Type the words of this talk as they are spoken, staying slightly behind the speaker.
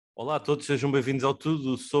Olá a todos, sejam bem-vindos ao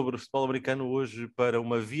Tudo sobre Futebol Americano, hoje para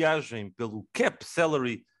uma viagem pelo Cap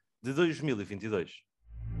Salary de 2022.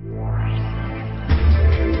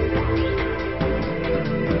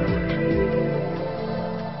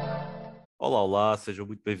 Olá, sejam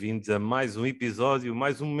muito bem-vindos a mais um episódio,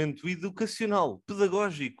 mais um momento educacional,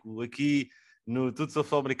 pedagógico, aqui no Tudo sobre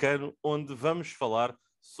Futebol Americano, onde vamos falar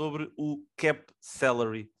sobre o Cap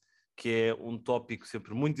Salary, que é um tópico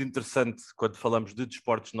sempre muito interessante quando falamos de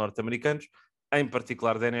desportos norte-americanos, em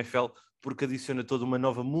particular da NFL, porque adiciona toda uma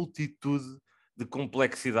nova multitude de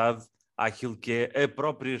complexidade àquilo que é a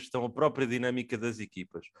própria gestão, a própria dinâmica das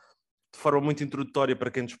equipas. De forma muito introdutória, para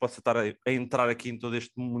quem nos possa estar a entrar aqui em todo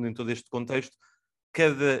este mundo, em todo este contexto,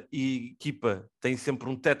 cada equipa tem sempre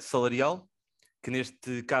um teto salarial, que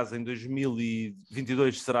neste caso em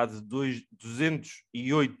 2022 será de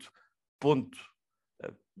 208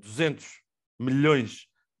 milhões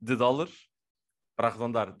de dólares, para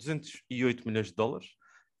arredondar, 208 milhões de dólares,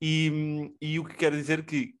 e o que quer dizer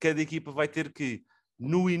que cada equipa vai ter que,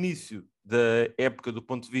 no início da época do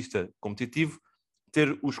ponto de vista competitivo,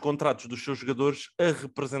 ter os contratos dos seus jogadores a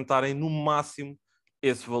representarem no máximo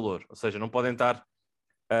esse valor, ou seja, não podem estar,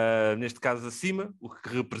 neste caso, acima, o que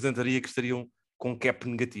representaria que estariam com cap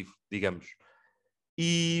negativo, digamos.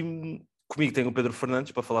 E comigo tem o Pedro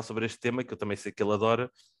Fernandes para falar sobre este tema, que eu também sei que ele adora,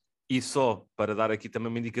 e só para dar aqui também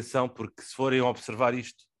uma indicação, porque se forem observar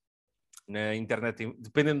isto na internet,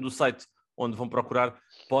 dependendo do site onde vão procurar,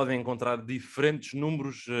 podem encontrar diferentes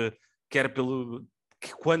números, quer pelo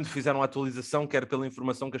que quando fizeram a atualização, quer pela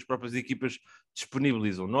informação que as próprias equipas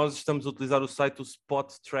disponibilizam. Nós estamos a utilizar o site do Spot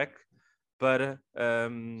Track para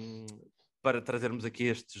trazermos aqui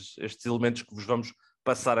estes elementos que vos vamos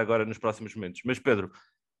passar agora nos próximos momentos. Mas Pedro,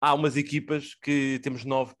 há umas equipas que temos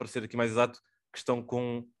 9, para ser aqui mais exato, que estão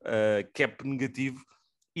com cap negativo,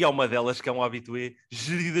 e há uma delas que é um habitué,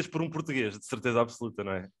 geridas por um português, de certeza absoluta,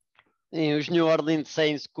 não é? Sim, os New Orleans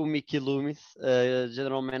Saints com o Mickey Loomis,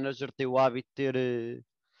 General Manager, tem o hábito de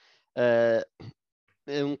ter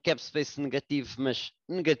um cap space negativo, mas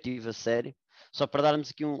negativo a sério. Só para darmos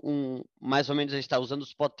aqui mais ou menos, aí está, usando o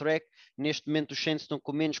Spot Track, neste momento os Saints estão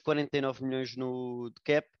com menos 49 milhões de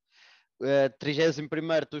cap,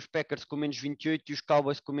 31º estão os Packers com menos 28 e os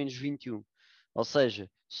Cowboys com menos 21. Ou seja,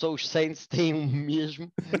 só os Saints têm o mesmo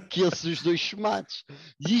que esses dois chamados.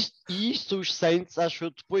 E isto são os Saints, acho eu,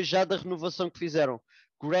 depois já da renovação que fizeram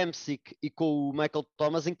com o Ramsick e com o Michael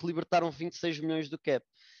Thomas, em que libertaram 26 milhões do cap.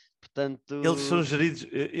 Portanto, eles são geridos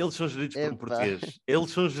por um português.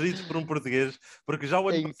 Eles são geridos por um português, porque já o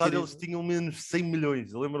ano passado eles tinham menos 100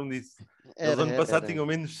 milhões, eu lembro-me disso. Eles ano passado tinham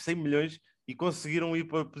menos 100 milhões e conseguiram ir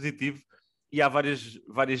para positivo. E há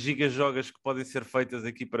várias gigajogas que podem ser feitas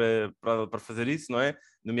aqui para fazer isso, não é?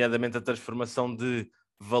 Nomeadamente a transformação de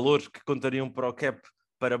valores que contariam para o cap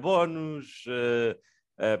para bónus,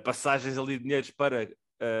 passagens ali de dinheiros para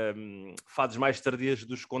fases mais tardias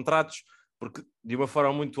dos contratos, porque de uma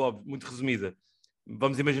forma muito óbvia, muito resumida,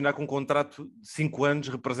 vamos imaginar que um contrato de 5 anos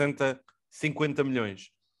representa 50 milhões.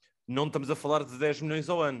 Não estamos a falar de 10 milhões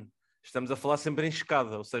ao ano. Estamos a falar sempre em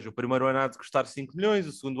escada, ou seja, o primeiro ano há de custar 5 milhões,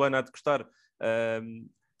 o segundo ano há de custar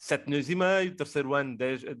 7 milhões e meio, o terceiro ano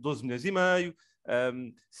 12 milhões e meio,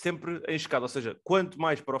 sempre em escada, ou seja, quanto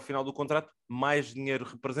mais para o final do contrato, mais dinheiro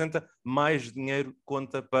representa, mais dinheiro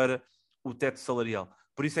conta para o teto salarial.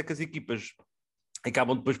 Por isso é que as equipas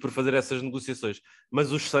acabam depois por fazer essas negociações.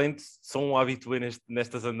 Mas os Saints são um habitué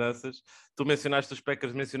nestas andanças. Tu mencionaste os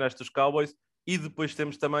Packers, mencionaste os Cowboys, e depois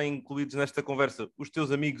temos também incluídos nesta conversa os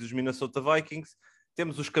teus amigos, os Minnesota Vikings.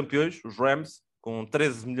 Temos os campeões, os Rams, com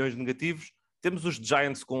 13 milhões negativos. Temos os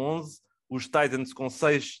Giants com 11, os Titans com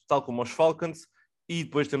 6, tal como os Falcons. E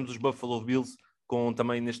depois temos os Buffalo Bills com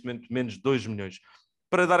também, neste momento, menos 2 milhões.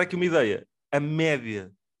 Para dar aqui uma ideia, a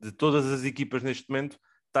média de todas as equipas neste momento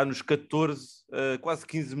está nos 14, quase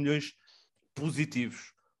 15 milhões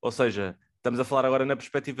positivos. Ou seja, estamos a falar agora na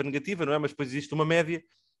perspectiva negativa, não é? Mas depois existe uma média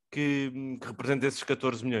que representa esses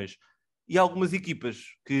 14 milhões. E há algumas equipas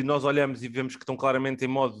que nós olhamos e vemos que estão claramente em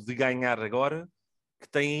modo de ganhar agora, que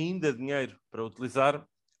têm ainda dinheiro para utilizar.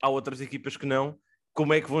 Há outras equipas que não.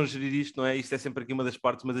 Como é que vão gerir isto, não é? Isto é sempre aqui uma das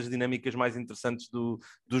partes, uma das dinâmicas mais interessantes do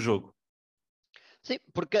jogo. Sim,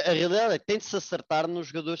 porque a realidade é que tem de se acertar nos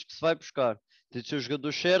jogadores que se vai buscar. Tem de ser os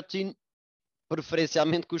jogadores certos e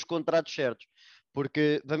preferencialmente com os contratos certos.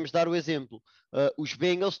 Porque, vamos dar o exemplo, os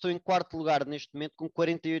Bengals estão em quarto lugar neste momento com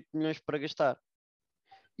 48 milhões para gastar.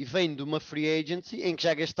 E vêm de uma free agency em que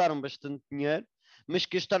já gastaram bastante dinheiro, mas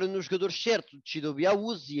que gastaram nos jogadores certos, o Chidobe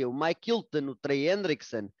Awuzie, o Mike Hilton, o Trey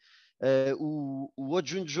Hendrickson, o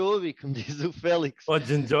Ojunjobi, como diz o Félix.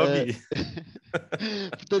 Ojunjobi.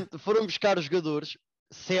 Portanto, foram buscar os jogadores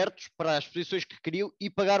certos para as posições que queriam e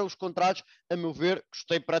pagaram os contratos, a meu ver,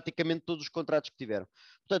 gostei praticamente de todos os contratos que tiveram.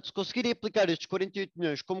 Portanto, se conseguirem aplicar estes 48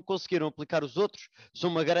 milhões como conseguiram aplicar os outros, são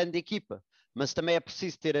uma grande equipa. Mas também é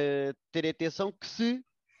preciso ter atenção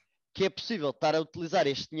que é possível estar a utilizar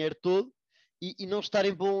este dinheiro todo e não estar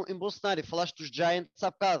em bom cenário. Falaste dos Giants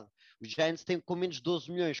há bocado. Os Giants têm com menos de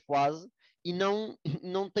 12 milhões quase e não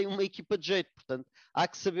têm uma equipa de jeito. Portanto, há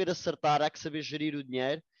que saber acertar, há que saber gerir o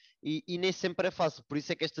dinheiro e nem sempre é fácil. Por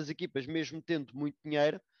isso é que estas equipas, mesmo tendo muito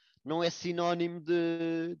dinheiro, não é sinónimo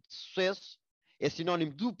de sucesso, é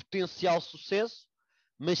sinónimo do potencial sucesso,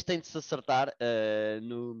 mas tem de se acertar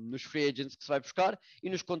nos free agents que se vai buscar e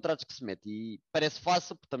nos contratos que se mete. E parece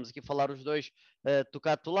fácil, porque estamos aqui a falar os dois,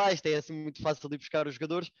 tocar lá, isto é assim muito fácil de ir buscar os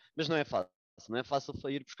jogadores, mas não é fácil. Não é fácil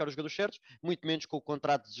ir buscar os jogadores certos, muito menos com o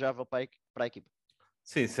contrato desejável para a equipa.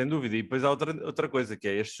 Sim, sem dúvida. E depois há outra coisa, que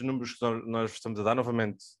é estes números que nós estamos a dar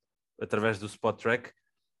novamente através do Spot Track,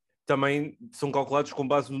 também são calculados com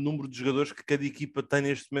base no número de jogadores que cada equipa tem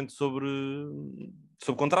neste momento sobre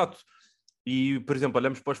contrato. E, por exemplo,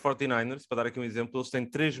 olhamos para os 49ers, para dar aqui um exemplo, eles têm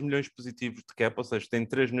 3 milhões positivos de cap, ou seja, têm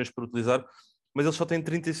 3 milhões para utilizar, mas eles só têm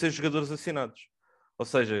 36 jogadores assinados. Ou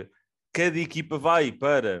seja, cada equipa vai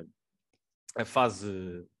para a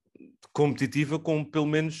fase competitiva com pelo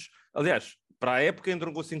menos... Aliás, para a época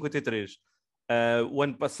entram com 53. O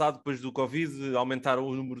ano passado, depois do Covid, aumentaram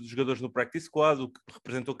o número de jogadores no Practice Squad, o que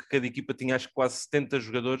representou que cada equipa tinha acho que quase 70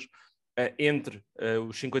 jogadores entre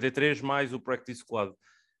os 53 mais o Practice Squad.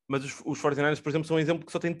 Mas os 49ers, por exemplo, são um exemplo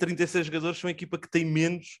que só tem 36 jogadores, são a equipa que tem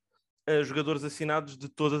menos jogadores assinados de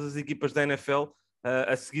todas as equipas da NFL.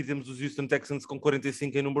 A seguir temos os Houston Texans com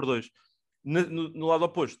 45 em número 2. No lado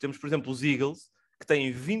oposto, temos, por exemplo, os Eagles, que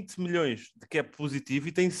têm 20 milhões de cap positivo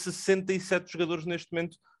e têm 67 jogadores neste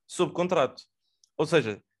momento sob contrato. Ou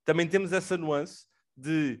seja, também temos essa nuance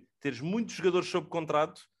de teres muitos jogadores sob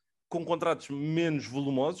contrato, com contratos menos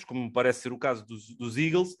volumosos, como parece ser o caso dos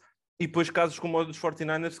Eagles, e depois casos como o dos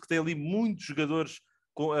 49ers, que têm ali muitos jogadores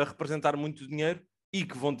a representar muito dinheiro e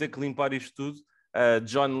que vão ter que limpar isto tudo.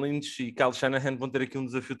 John Lynch e Kyle Shanahan vão ter aqui um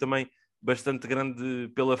desafio também bastante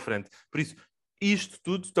grande pela frente. Por isso, isto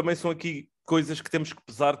tudo também são aqui coisas que temos que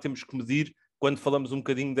pesar, temos que medir quando falamos um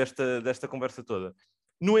bocadinho desta conversa toda.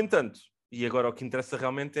 No entanto, e agora o que interessa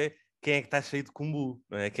realmente é quem é que está cheio de combo,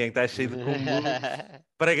 não é? Quem é que está cheio de combo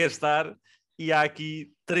para gastar, e há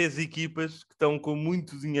aqui 3 equipas que estão com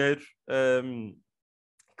muito dinheiro,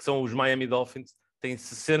 que são os Miami Dolphins, têm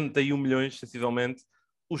 61 milhões, sensivelmente,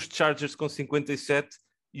 os Chargers com 57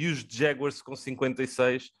 e os Jaguars com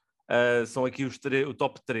 56, são aqui o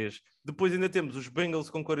top 3. Depois ainda temos os Bengals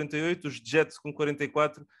com 48, os Jets com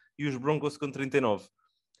 44 e os Broncos com 39.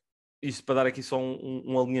 Isso para dar aqui só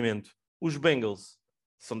um alinhamento. Os Bengals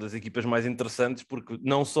são das equipas mais interessantes porque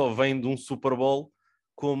não só vêm de um Super Bowl,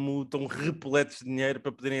 como estão repletos de dinheiro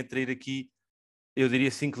para poderem atrair aqui, eu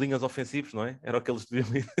diria, 5 linhas ofensivas, não é? Era o que eles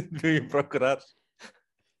deviam procurar.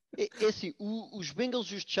 É assim, os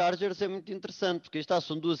Bengals e os Chargers é muito interessante, porque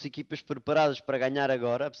são 2 equipas preparadas para ganhar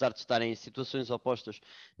agora, apesar de estarem em situações opostas,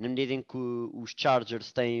 na medida em que os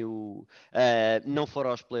Chargers não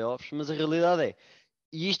foram aos playoffs, mas a realidade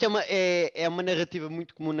e isto é uma narrativa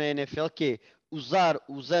muito comum na NFL, que é usar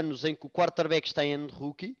os anos em que o quarterback está em ano de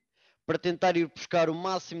rookie para tentar ir buscar o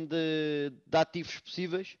máximo de ativos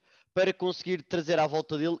possíveis para conseguir trazer à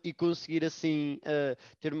volta dele e conseguir assim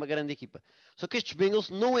ter uma grande equipa. Só que estes Bengals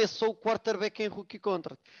não é só o quarterback em rookie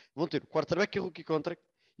contract. Vão ter o quarterback em rookie contract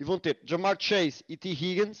e vão ter Jamar Chase e T.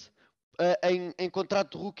 Higgins em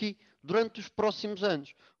contrato de rookie durante os próximos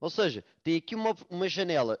anos. Ou seja, tem aqui uma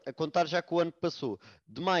janela, a contar já com o ano que passou,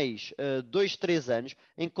 de mais 2, 3 anos,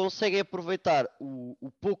 em que conseguem aproveitar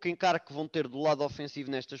o pouco encargo que vão ter do lado ofensivo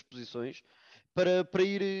nestas posições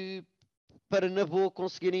para na boa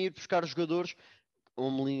conseguirem ir buscar jogadores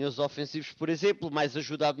como linhas ofensivos, por exemplo, mais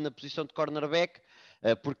ajudado na posição de cornerback,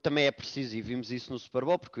 porque também é preciso, e vimos isso no Super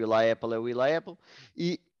Bowl, porque o Eli Apple é o Eli Apple,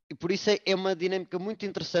 e por isso é uma dinâmica muito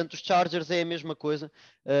interessante. Os Chargers é a mesma coisa,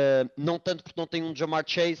 não tanto porque não tem um Jamar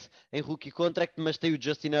Chase em rookie contract, mas tem o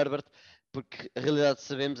Justin Herbert, porque a realidade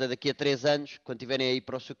sabemos é daqui a 3 anos, quando tiverem aí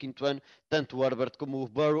para o seu 5º ano, tanto o Herbert como o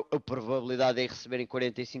Burrow, a probabilidade é receberem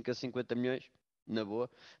 45 a 50 milhões, na boa.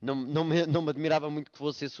 Não me admirava muito que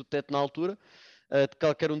fosse esse o teto na altura, de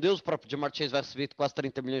qualquer um deles. O próprio Jamar Chase vai receber quase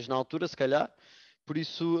 30 milhões na altura, se calhar. Por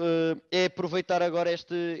isso é aproveitar agora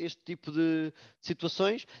este tipo de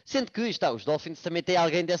situações, sendo que os Dolphins também têm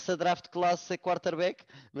alguém dessa draft classe a quarterback,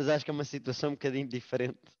 mas acho que é uma situação um bocadinho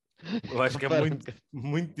diferente. Eu acho que é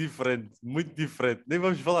muito diferente, muito diferente. Nem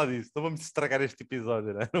vamos falar disso, não vamos estragar este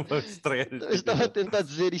episódio, né? Não vamos estragar este episódio. Estava a tentar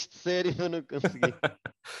dizer isto sério, mas não consegui.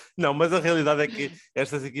 Não, mas a realidade é que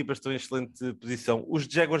estas equipas estão em excelente posição. Os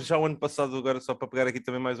Jaguars já o ano passado, agora só para pegar aqui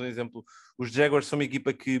também mais um exemplo, os Jaguars são uma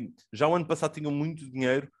equipa que já o ano passado tinham muito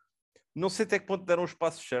dinheiro. Não sei até que ponto deram os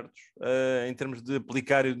passos certos em termos de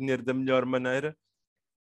aplicar o dinheiro da melhor maneira.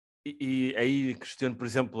 E aí questiono, por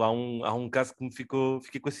exemplo, há um caso que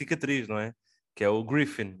fiquei com a cicatriz, não é? Que é o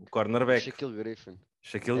Griffin, o cornerback. Shaquille Griffin.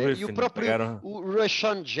 Griffin. E o próprio o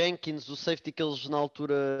Rashawn Jenkins, o safety que eles na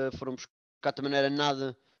altura foram buscar, também não era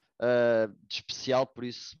nada de especial, por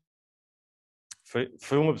isso.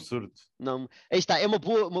 Foi um absurdo. Não, aí está, é uma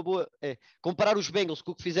boa comparar os Bengals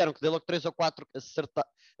com o que fizeram, que deu logo 3 ou 4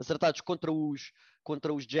 acertados contra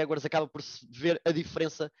os Jaguars, acaba por se ver a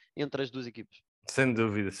diferença entre as duas equipes. Sem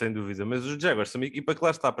dúvida, sem dúvida. Mas os Jaguars são uma equipa que lá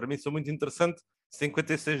está, para mim são muito interessante.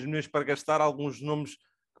 56 milhões para gastar, alguns nomes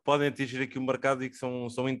que podem atingir aqui o mercado e que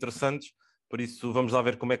são interessantes. Por isso, vamos lá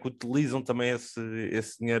ver como é que utilizam também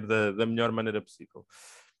esse dinheiro da melhor maneira possível.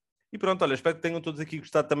 E pronto, olha, espero que tenham todos aqui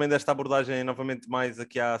gostado também desta abordagem novamente mais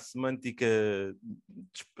aqui à semântica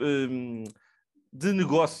de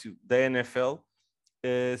negócio da NFL.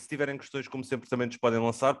 Se tiverem questões, como sempre, também nos podem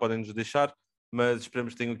lançar, podem nos deixar, mas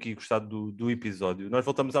esperamos que tenham aqui gostado do episódio. Nós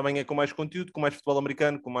voltamos amanhã com mais conteúdo, com mais futebol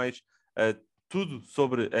americano, com mais tudo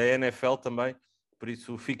sobre a NFL também, por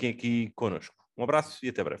isso fiquem aqui connosco. Um abraço e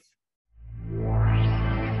até breve.